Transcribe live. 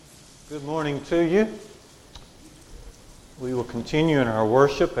Good morning to you. We will continue in our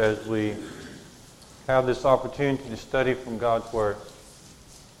worship as we have this opportunity to study from God's Word.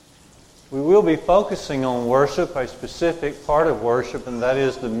 We will be focusing on worship, a specific part of worship, and that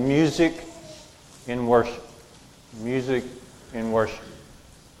is the music in worship. Music in worship.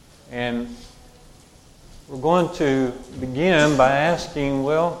 And we're going to begin by asking,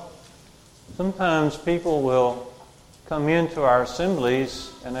 sometimes people will come into our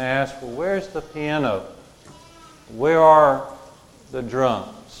assemblies and ask, where's the piano? Where are the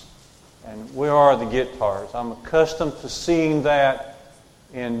drums? And where are the guitars? I'm accustomed to seeing that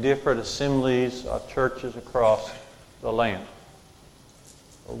in different assemblies of churches across the land.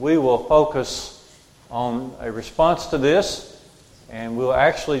 We will focus on a response to this, and we'll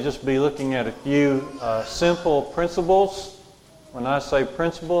actually just be looking at a few simple principles. When I say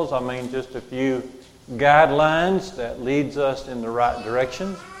principles, I mean just a few guidelines that leads us in the right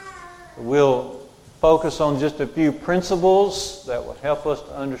direction. We'll focus on just a few principles that will help us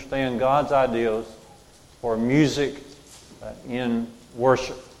to understand God's ideals for music in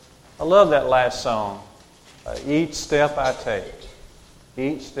worship. I love that last song, Each Step I Take.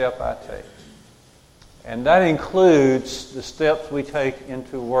 Each step I take. And that includes the steps we take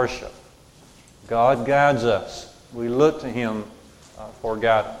into worship. God guides us. We look to Him for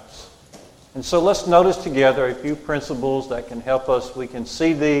guidance. And so let's notice together a few principles that can help us. We can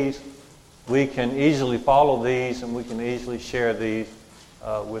see these, we can easily follow these, and we can easily share these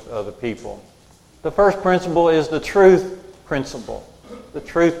with other people. The first principle is the truth principle. The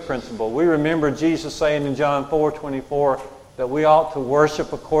truth principle. We remember Jesus saying in John 4:24 that we ought to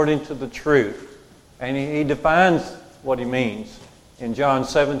worship according to the truth. And He defines what He means. In John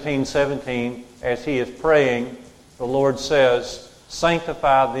 17:17, as He is praying, the Lord says,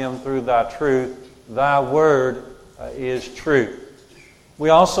 "Sanctify them through Thy truth. Thy word is truth." We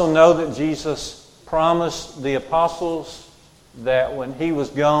also know that Jesus promised the apostles that when He was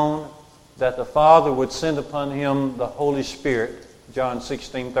gone, that the Father would send upon Him the Holy Spirit, John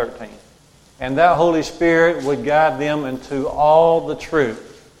 16:13. And that Holy Spirit would guide them into all the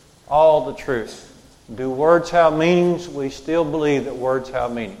truth. All the truth. Do words have meanings? We still believe that words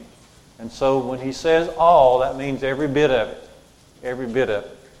have meaning. And so when He says all, that means every bit of it. Every bit of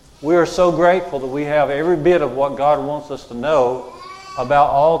it. We are so grateful that we have every bit of what God wants us to know about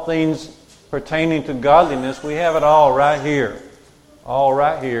all things pertaining to godliness. We have it all right here. All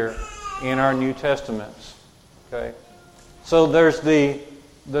right here in our New Testaments. Okay? So there's the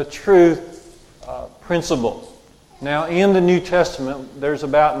truth principle. Now in the New Testament, there's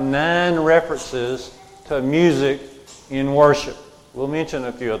about 9 references to music in worship. We'll mention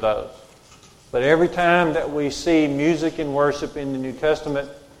a few of those. But every time that we see music in worship in the New Testament,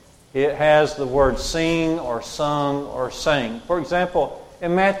 it has the word sing or sung or sang. For example,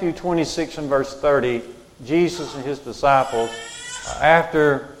 in Matthew 26 and verse 30, Jesus and His disciples,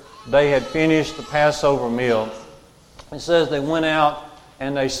 after they had finished the Passover meal, it says they went out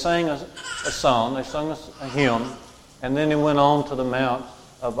and they sang a song, they sung a hymn, and then they went on to the Mount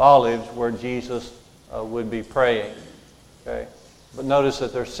of Olives where Jesus would be praying. Okay? But notice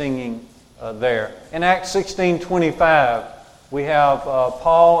that they're singing there. In Acts 16:25, we have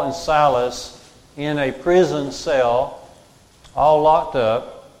Paul and Silas in a prison cell, all locked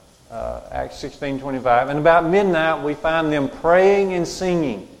up. Acts 16:25. And about midnight, we find them praying and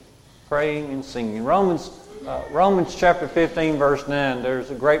singing. Praying and singing. Romans chapter 15, verse 9, there's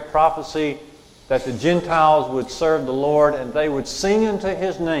a great prophecy that the Gentiles would serve the Lord and they would sing unto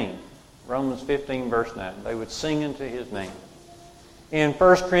His name. Romans 15, verse 9. They would sing unto His name. In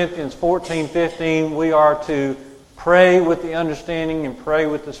 1 Corinthians 14:15, we are to pray with the understanding and pray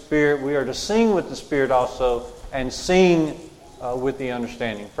with the Spirit. We are to sing with the Spirit also and sing with the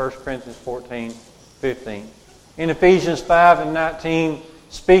understanding. 1 Corinthians 14:15. In Ephesians 5:19,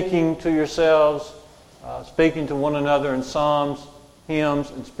 speaking to yourselves, speaking to one another in psalms, hymns,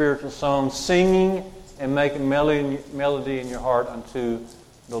 and spiritual songs, singing and making melody in your heart unto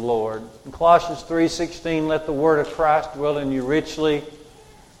the Lord. In Colossians 3:16, let the word of Christ dwell in you richly,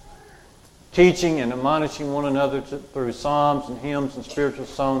 teaching and admonishing one another through psalms and hymns and spiritual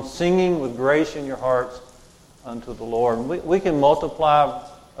songs, singing with grace in your hearts unto the Lord. We can multiply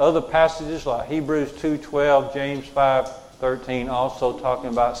other passages like Hebrews 2:12, James 5:13, also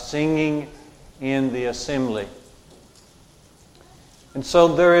talking about singing in the assembly. And so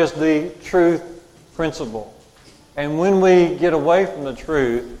there is the truth principle. And when we get away from the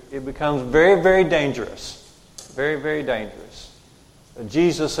truth, it becomes very, very dangerous. Very, very dangerous.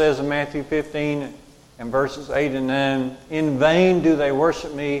 Jesus says in Matthew 15 and verses 8 and 9, "In vain do they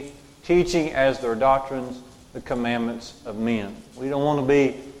worship me, teaching as their doctrines the commandments of men." We don't want to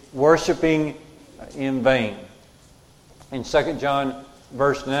be worshiping in vain. In 2 John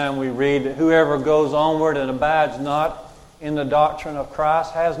verse 9 we read that whoever goes onward and abides not in the doctrine of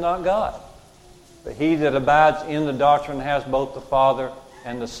Christ has not God. But he that abides in the doctrine has both the Father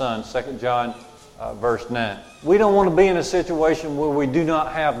and the Son. 2 John verse 9. We don't want to be in a situation where we do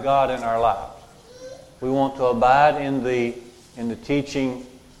not have God in our lives. We want to abide in the teaching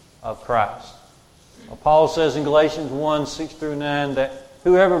of Christ. Paul says in Galatians 1, 6 through 9 that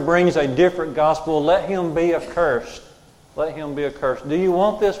whoever brings a different gospel, let him be accursed. Let him be accursed. Do you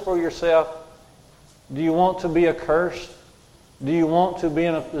want this for yourself? Do you want to be accursed? Do you want to be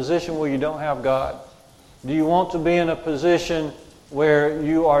in a position where you don't have God? Do you want to be in a position where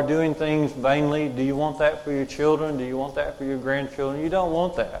you are doing things vainly? Do you want that for your children? Do you want that for your grandchildren? You don't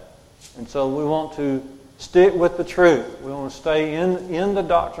want that. And so we want to stick with the truth. We want to stay in the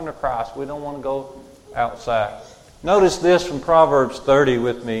doctrine of Christ. We don't want to go outside. Notice this from Proverbs 30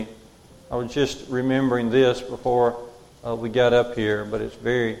 with me. I was just remembering this before we got up here, but it's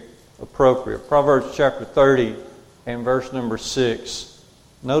very appropriate. Proverbs chapter 30 and verse number 6.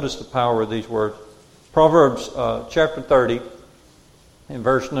 Notice the power of these words. Proverbs chapter 30 and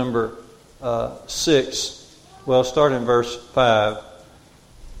verse number 6. Well, start in verse 5.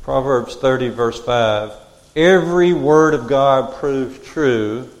 Proverbs 30 verse 5. Every word of God proves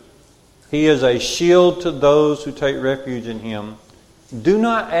true. He is a shield to those who take refuge in Him. Do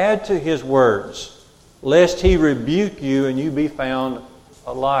not add to His words, lest He rebuke you and you be found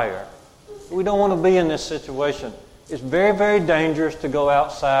a liar. We don't want to be in this situation. It's very, very dangerous to go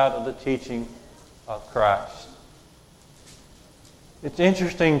outside of the teaching of Christ. It's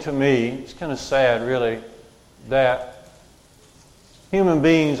interesting to me, it's kind of sad really, that human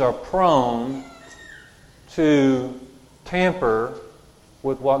beings are prone to tamper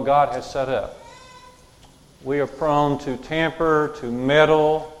with what God has set up. We are prone to tamper, to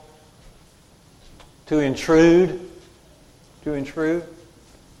meddle, to intrude.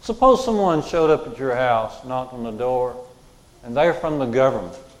 Suppose someone showed up at your house, knocked on the door, and they're from the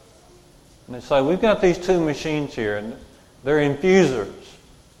government. And they say, we've got these two machines here, and they're infusers,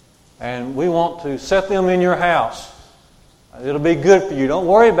 and we want to set them in your house. It'll be good for you. Don't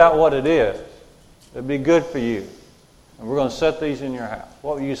worry about what it is. It'll be good for you. And we're going to set these in your house.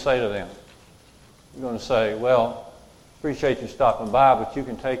 What will you say to them? You're going to say, well, appreciate you stopping by, but you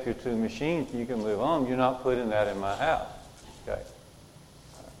can take your two machines and you can move on. You're not putting that in my house. Okay.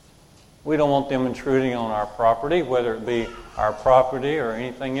 We don't want them intruding on our property, whether it be our property or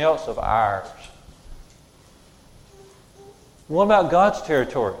anything else of ours. What about God's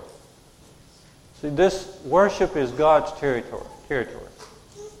territory? See, this worship is God's territory.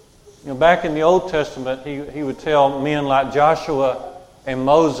 You know, back in the Old Testament, he would tell men like Joshua and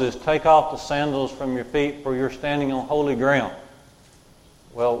Moses, take off the sandals from your feet, for you're standing on holy ground.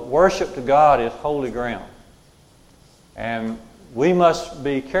 Well, worship to God is holy ground. And we must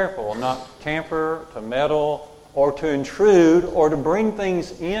be careful not to tamper, to meddle, or to intrude, or to bring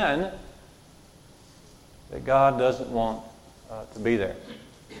things in that God doesn't want to be there.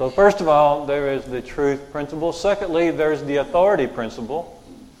 So first of all, there is the truth principle. Secondly, there's the authority principle.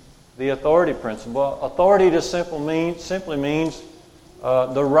 The authority principle. Authority just simply means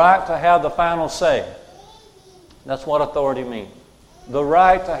the right to have the final say. That's what authority means. The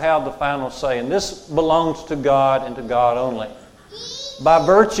right to have the final say. And this belongs to God and to God only. By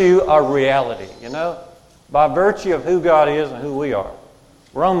virtue of reality, by virtue of who God is and who we are.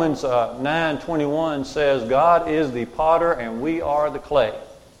 Romans 9:21 says, God is the potter and we are the clay.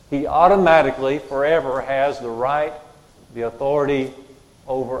 He automatically, forever, has the right, the authority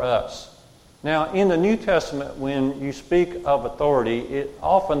over us. Now, in the New Testament, when you speak of authority,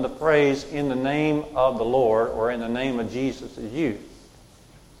 often the phrase in the name of the Lord or in the name of Jesus is used.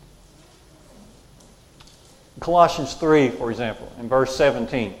 Colossians 3, for example, in verse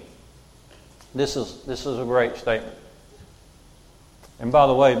 17. This is a great statement. And by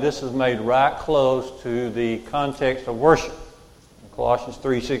the way, this is made right close to the context of worship. Colossians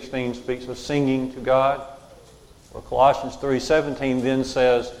 3:16 speaks of singing to God. Or Colossians 3:17 then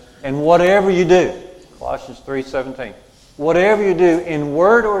says, and whatever you do, Colossians 3:17, whatever you do in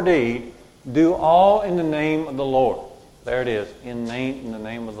word or deed, do all in the name of the Lord. There it is, in the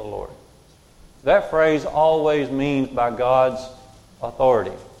name of the Lord. That phrase always means by God's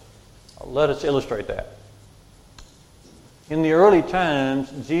authority. Let us illustrate that. In the early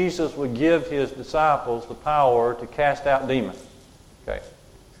times, Jesus would give His disciples the power to cast out demons. Okay,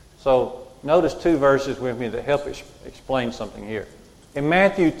 so notice two verses with me that help explain something here. In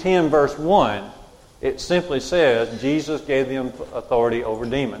Matthew 10, verse 1, it simply says Jesus gave them authority over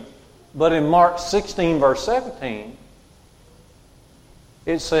demons. But in Mark 16, verse 17,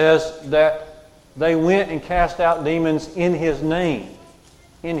 it says that they went and cast out demons in His name.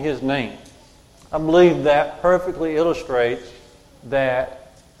 In His name. I believe that perfectly illustrates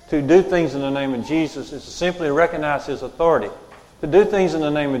that to do things in the name of Jesus is to simply recognize His authority. To do things in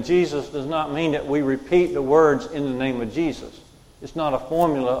the name of Jesus does not mean that we repeat the words in the name of Jesus. It's not a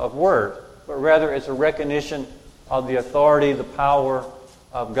formula of words, but rather it's a recognition of the authority, the power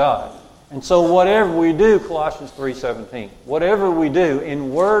of God. And so whatever we do, Colossians 3:17, whatever we do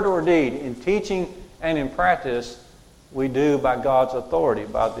in word or deed, in teaching and in practice, we do by God's authority,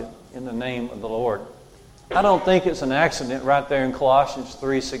 in the name of the Lord. I don't think it's an accident right there in Colossians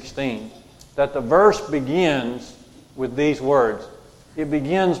 3:16 that the verse begins with these words. It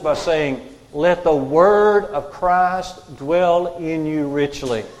begins by saying, "Let the word of Christ dwell in you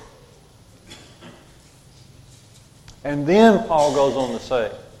richly." And then Paul goes on to say,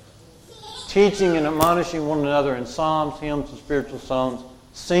 teaching and admonishing one another in psalms, hymns, and spiritual songs,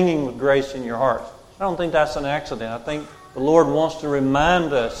 singing with grace in your hearts. I don't think that's an accident. I think the Lord wants to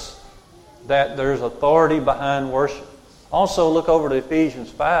remind us that there's authority behind worship. Also, look over to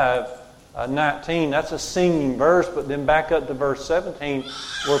Ephesians 5:19. That's a singing verse, but then back up to verse 17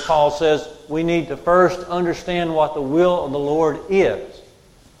 where Paul says we need to first understand what the will of the Lord is.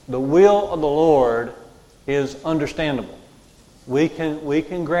 The will of the Lord is understandable. We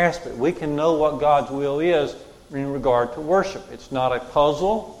can grasp it. We can know what God's will is in regard to worship. It's not a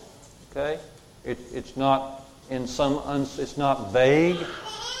puzzle. Okay, it's not it's not vague.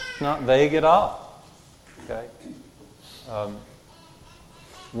 It's not vague at all. Okay.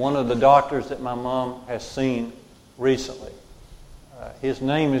 One of the doctors that my mom has seen recently, his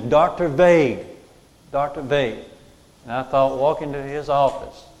name is Dr. Vague. Dr. Vague. And I thought, walking to his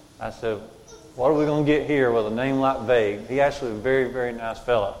office, I said, what are we going to get here with a name like Vague? He actually is a very, very nice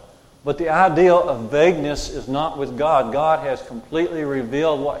fellow. But the idea of vagueness is not with God. God has completely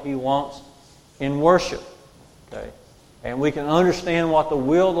revealed what He wants in worship. Okay? And we can understand what the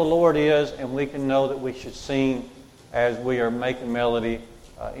will of the Lord is, and we can know that we should sing as we are making melody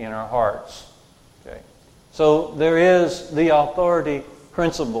in our hearts. Okay? So there is the authority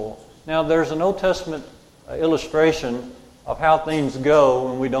principle. Now there's an Old Testament illustration of how things go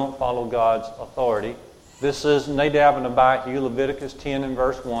when we don't follow God's authority. This is Nadab and Abihu, Leviticus 10 and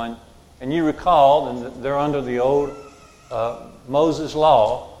verse 1. And you recall, and they're under the old Moses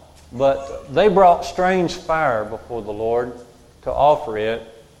law, but they brought strange fire before the Lord to offer it,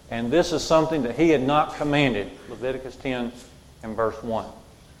 and this is something that He had not commanded. Leviticus 10 and verse 1.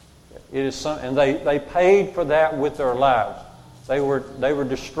 It is and they paid for that with their lives. They were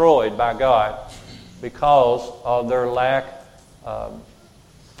destroyed by God because of their lack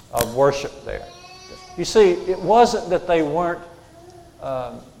of worship there. You see, it wasn't that they weren't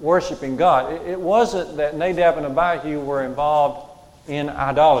worshiping God. It wasn't that Nadab and Abihu were involved in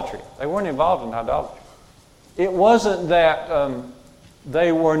idolatry. They weren't involved in idolatry. It wasn't that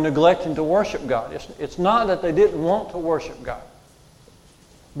they were neglecting to worship God. It's not that they didn't want to worship God.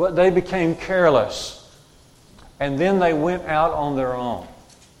 But they became careless. And then they went out on their own.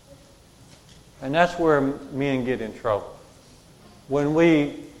 And that's where men get in trouble. When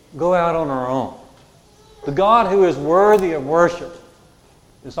we go out on our own. The God who is worthy of worship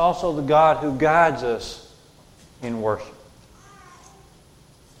is also the God who guides us in worship.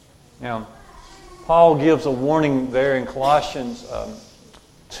 Now, Paul gives a warning there in Colossians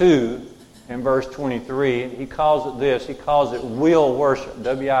 2 in verse 23. He calls it this. He calls it will worship.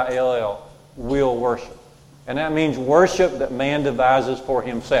 W-I-L-L. Will worship. And that means worship that man devises for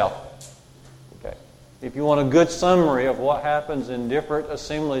himself. Okay. If you want a good summary of what happens in different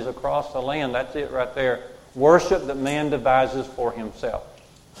assemblies across the land, that's it right there. Worship that man devises for himself.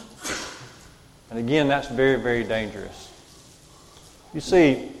 And again, that's very, very dangerous. You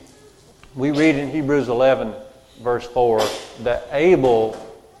see, we read in Hebrews 11, verse 4, that Abel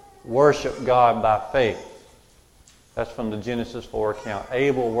worshiped God by faith. That's from the Genesis 4 account.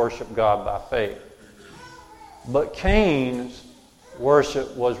 Abel worshiped God by faith. But Cain's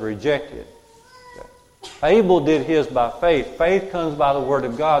worship was rejected. Abel did his by faith. Faith comes by the Word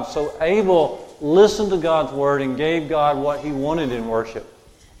of God. So Abel listened to God's Word and gave God what he wanted in worship.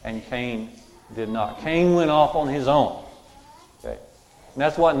 And Cain did not. Cain went off on his own. Okay. And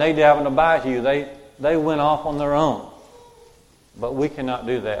that's what Nadab and Abihu, they went off on their own. But we cannot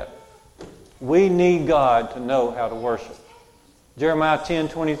do that. We need God to know how to worship. Jeremiah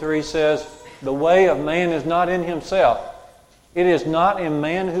 10:23 says, the way of man is not in himself. It is not in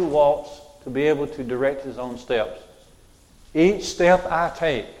man who walks to be able to direct his own steps. Each step I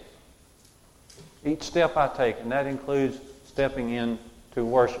take, and that includes stepping in to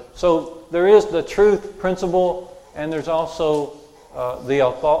worship. So there is the truth principle, and there's also the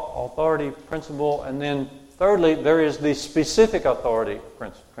authority principle, and then thirdly, there is the specific authority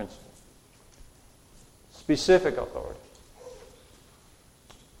principle. Specific authority.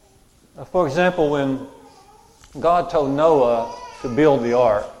 For example, when God told Noah to build the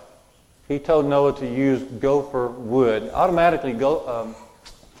ark, He told Noah to use gopher wood. Automatically,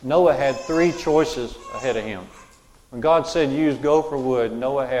 Noah had three choices ahead of him. When God said use gopher wood,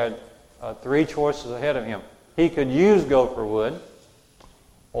 Noah had three choices ahead of him. He could use gopher wood,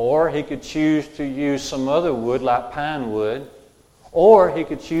 or he could choose to use some other wood like pine wood, or he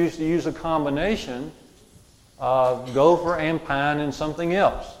could choose to use a combination of gopher and pine and something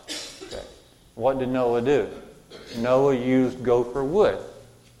else. Okay. What did Noah do? Noah used gopher wood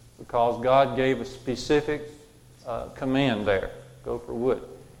because God gave a specific command there, gopher wood.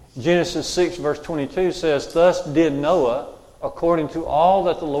 Genesis 6 verse 22 says, "Thus did Noah, according to all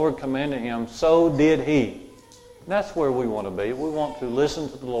that the Lord commanded him, so did he." And that's where we want to be. We want to listen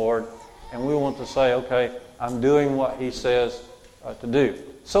to the Lord, and we want to say, okay, I'm doing what He says to do.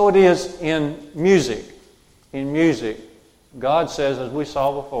 So it is in music. In music, God says, as we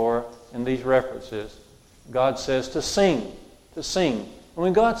saw before in these references, God says to sing, to sing. And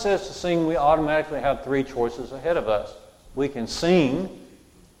when God says to sing, we automatically have three choices ahead of us. We can sing,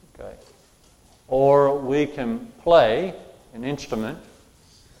 okay, or we can play an instrument,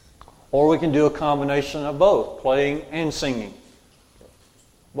 or we can do a combination of both, playing and singing.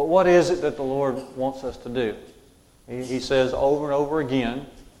 But what is it that the Lord wants us to do? He says over and over again,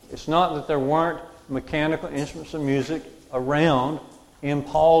 it's not that there weren't mechanical instruments of music around in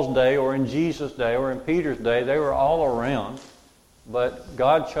Paul's day or in Jesus' day or in Peter's day. They were all around. But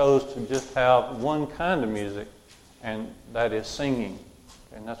God chose to just have one kind of music, and that is singing.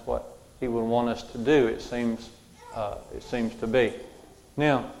 And that's what He would want us to do, it seems to be.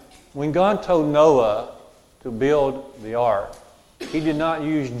 Now, when God told Noah to build the ark, He did not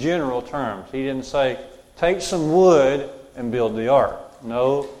use general terms. He didn't say, take some wood and build the ark.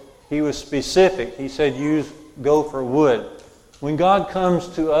 No, He was specific. He said, use gopher wood. When God comes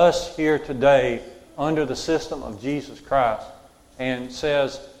to us here today under the system of Jesus Christ and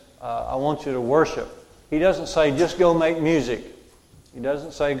says, I want you to worship, He doesn't say, just go make music. He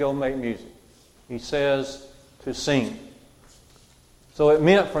doesn't say, go make music. He says to sing. So it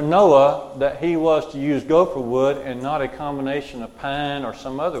meant for Noah that he was to use gopher wood and not a combination of pine or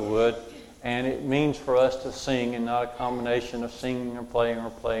some other wood. And it means for us to sing and not a combination of singing or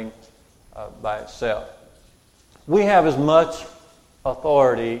playing by itself. We have as much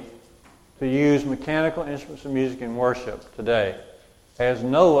authority to use mechanical instruments of music in worship today as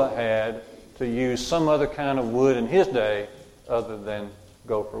Noah had to use some other kind of wood in his day other than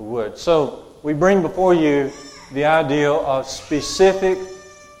gopher wood. So we bring before you the idea of specific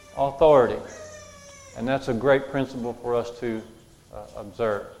authority. And that's a great principle for us to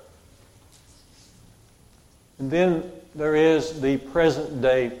observe. And then there is the present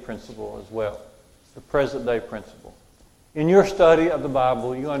day principle as well. The present day principle. In your study of the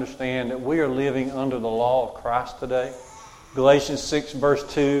Bible, you understand that we are living under the law of Christ today. Galatians 6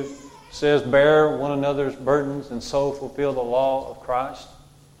 verse 2 says, bear one another's burdens and so fulfill the law of Christ.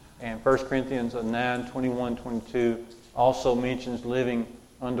 And 1 Corinthians 9, 21, 22 also mentions living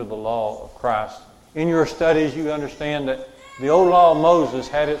under the law of Christ. In your studies, you understand that the old law of Moses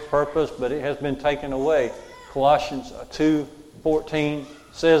had its purpose, but it has been taken away. Colossians 2:14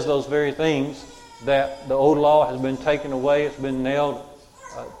 says those very things, that the old law has been taken away, it's been nailed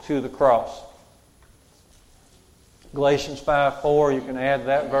to the cross. Galatians 5:4, you can add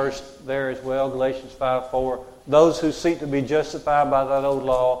that verse there as well, Galatians 5:4. Those who seek to be justified by that old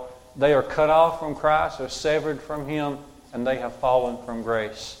law, they are cut off from Christ, are severed from Him, and they have fallen from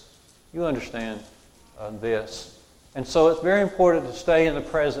grace. You understand this. And so it's very important to stay in the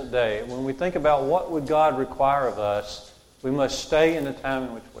present day. When we think about what would God require of us, we must stay in the time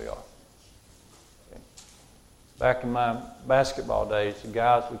in which we are. Okay. Back in my basketball days, the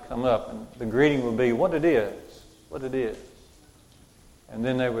guys would come up and the greeting would be, what it is, what it is. And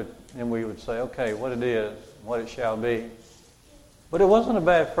then we would say, okay, what it is, what it shall be. But it wasn't a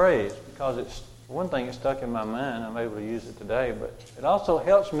bad phrase because it's one thing it stuck in my mind. I'm able to use it today, but it also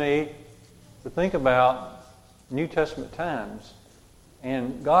helps me to think about New Testament times.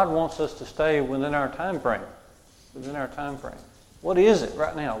 And God wants us to stay within our time frame. Within our time frame. What is it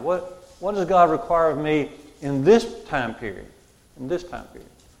right now? What does God require of me in this time period? In this time period.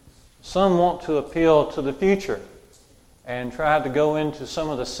 Some want to appeal to the future and try to go into some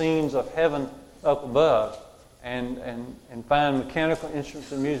of the scenes of heaven up above and find mechanical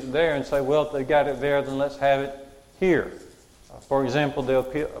instruments of music there and say, well, if they got it there, then let's have it here. For example, they'll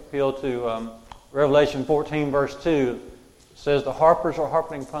appeal to Revelation 14 verse 2 says the harpers are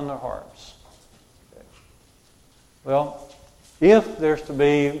harping upon their harps. Okay. Well, if there's to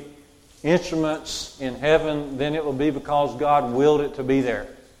be instruments in heaven, then it will be because God willed it to be there.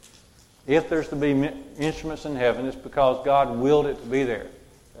 If there's to be instruments in heaven, it's because God willed it to be there.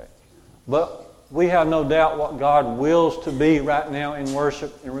 Okay. But we have no doubt what God wills to be right now in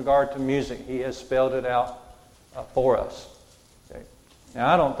worship in regard to music. He has spelled it out for us. Okay.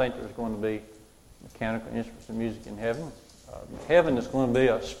 Now, I don't think there's going to be mechanical instruments of music in heaven. Heaven is going to be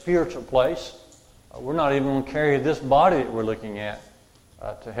a spiritual place. We're not even going to carry this body that we're looking at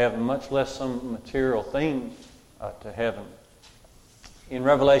to heaven, much less some material thing to heaven. In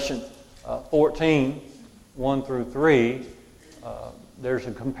Revelation 14, 1 through 3, there's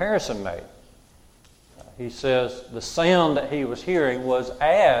a comparison made. He says the sound that he was hearing was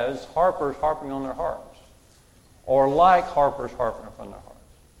as harpers harping on their harps, or like harpers harping on their harps.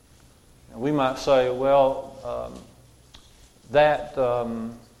 And we might say, well,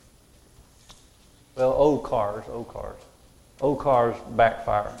 old cars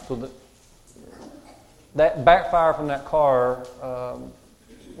backfire. So that backfire from that car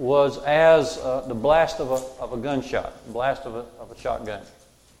was as the blast of a gunshot, the blast of a shotgun.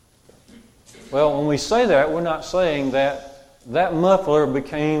 Well, when we say that, we're not saying that muffler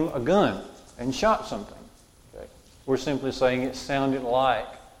became a gun and shot something. Okay? We're simply saying it sounded like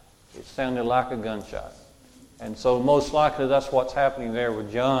a gunshot. And so most likely that's what's happening there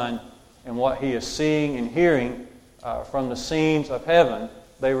with John and what he is seeing and hearing from the scenes of heaven.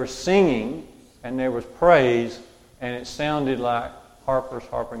 They were singing and there was praise, and it sounded like harpers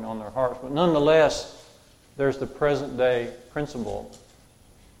harping on their harps. But nonetheless, there's the present day principle.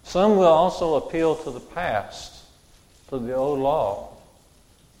 Some will also appeal to the past, to the old law.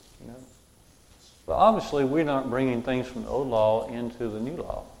 You know? But obviously we're not bringing things from the old law into the new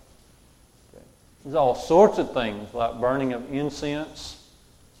law. Okay? There's all sorts of things like burning of incense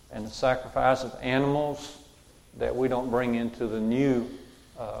and the sacrifice of animals that we don't bring into the new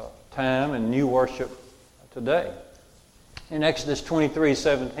time and new worship today. In Exodus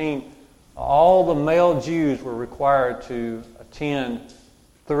 23:17, all the male Jews were required to attend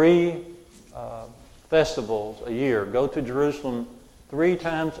 3 festivals a year. Go to Jerusalem 3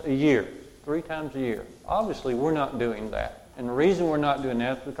 times a year. 3 times a year. Obviously, we're not doing that. And the reason we're not doing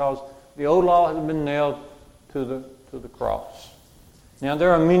that is because the old law has been nailed to the cross. Now,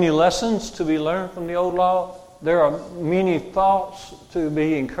 there are many lessons to be learned from the old law. There are many thoughts to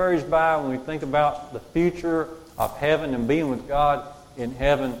be encouraged by when we think about the future of heaven and being with God in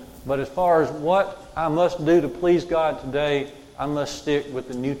heaven. But as far as what I must do to please God today, I must stick with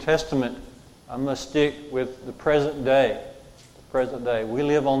the New Testament. I must stick with the present day. The present day. We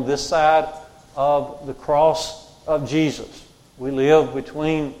live on this side of the cross of Jesus. We live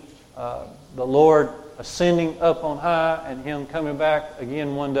between the Lord ascending up on high and Him coming back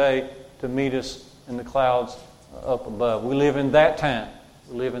again one day to meet us in the clouds up above. We live in that time.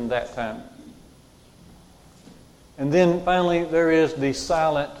 We live in that time. And then finally, there is the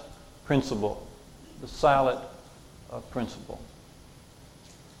silent principle. The silent principle.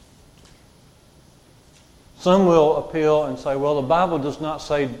 Some will appeal and say, well, the Bible does not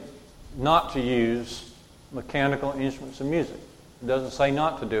say not to use mechanical instruments of music. It doesn't say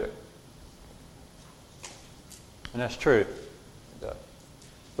not to do it. And that's true. It does.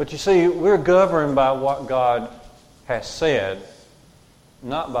 But you see, we're governed by what God has said,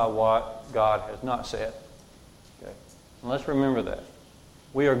 not by what God has not said. Okay? And let's remember that.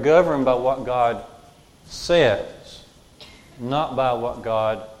 We are governed by what God says, not by what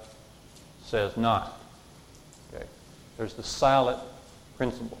God says not. Okay? There's the silent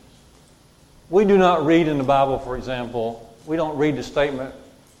principle. We do not read in the Bible, for example, we don't read the statement,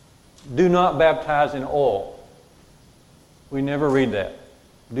 do not baptize in oil. We never read that.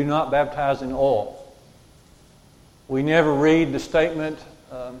 Do not baptize in oil. We never read the statement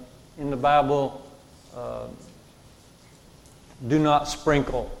in the Bible, do not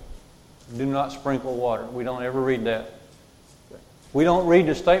sprinkle. Do not sprinkle water. We don't ever read that. We don't read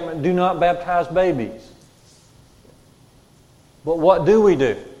the statement, do not baptize babies. But what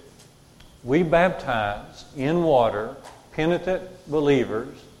do? We baptize in water penitent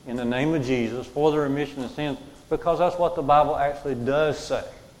believers in the name of Jesus for the remission of sins, because that's what the Bible actually does say.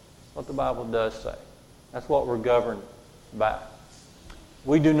 What the Bible does say. That's what we're governed by.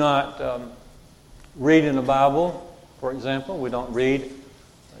 We do not read in the Bible, for example, we don't read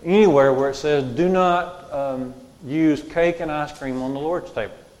anywhere where it says, do not use cake and ice cream on the Lord's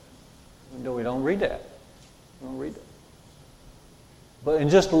table. We don't read that. We don't read that. But in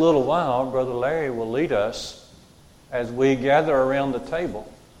just a little while, Brother Larry will lead us as we gather around the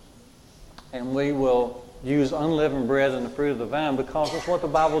table, and we will use unleavened bread and the fruit of the vine because it's what the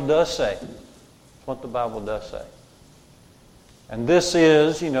Bible does say. It's what the Bible does say. And this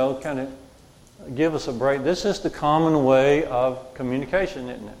is, kind of give us a break. This is the common way of communication,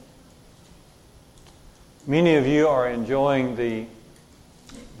 isn't it? Many of you are enjoying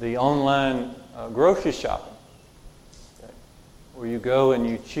the online grocery shopping, okay, where you go and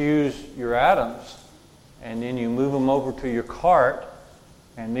you choose your items, and then you move them over to your cart,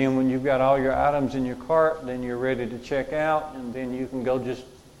 and then when you've got all your items in your cart, then you're ready to check out, and then you can go just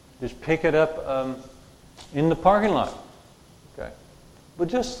pick it up in the parking lot. Okay, but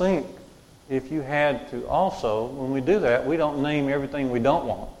just think if you had to also, when we do that, we don't name everything we don't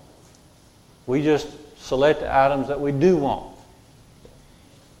want. We just select the items that we do want.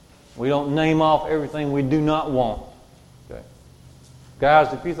 We don't name off everything we do not want. Okay.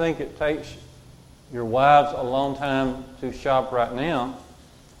 Guys, if you think it takes your wives a long time to shop right now,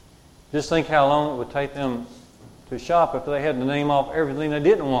 just think how long it would take them to shop if they had to name off everything they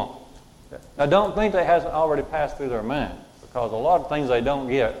didn't want. Okay. Now, don't think that hasn't already passed through their mind, because a lot of things they don't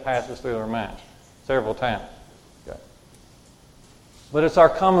get passes through their mind several times. Okay. But it's our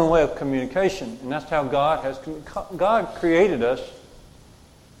common way of communication, and that's how God created us.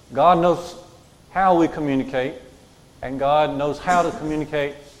 God knows how we communicate, and God knows how to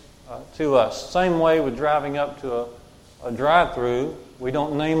communicate to us. Same way with driving up to a drive-through. We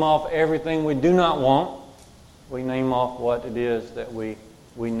don't name off everything we do not want. We name off what it is that we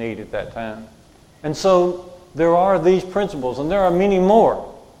need at that time. And so there are these principles, and there are many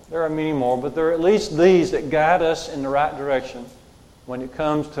more. There are many more, but there are at least these that guide us in the right direction when it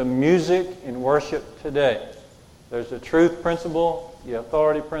comes to music and worship today. There's the truth principle, the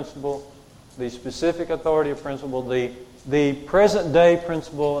authority principle, the specific authority principle, the present day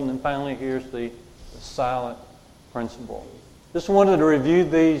principle, and then finally here's the silent principle. Just wanted to review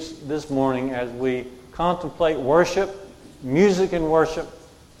these this morning as we contemplate worship, music and worship,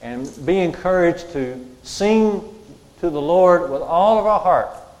 and be encouraged to sing to the Lord with all of our heart.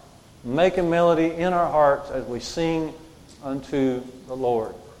 Make a melody in our hearts as we sing unto the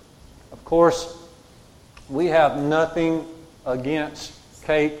Lord. Of course, we have nothing against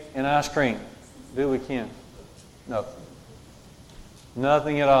cake and ice cream, do we, Ken? No.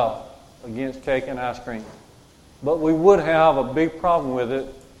 Nothing at all against cake and ice cream. But we would have a big problem with it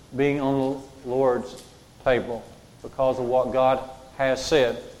being on the Lord's table because of what God has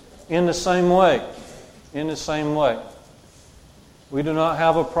said. In the same way, we do not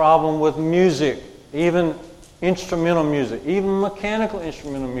have a problem with music, even instrumental music, even mechanical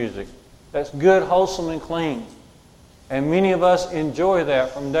instrumental music. That's good, wholesome, and clean. And many of us enjoy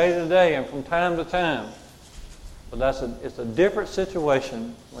that from day to day and from time to time. But it's a different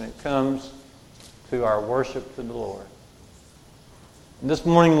situation when it comes to our worship to the Lord. And this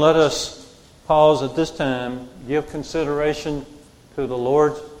morning, let us pause at this time, give consideration to the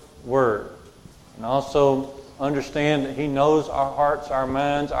Lord's Word, and also understand that He knows our hearts, our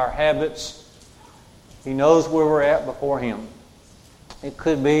minds, our habits. He knows where we're at before Him. It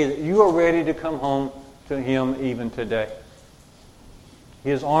could be that you are ready to come home to Him even today.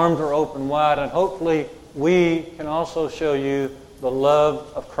 His arms are open wide, and hopefully we can also show you the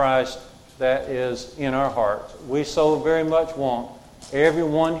love of Christ that is in our hearts. We so very much want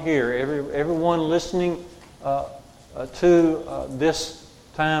everyone here, everyone listening to this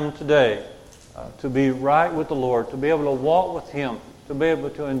time today, to be right with the Lord, to be able to walk with Him, to be able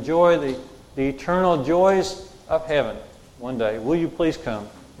to enjoy the eternal joys of heaven one day. Will you please come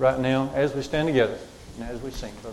right now as we stand together and as we sing?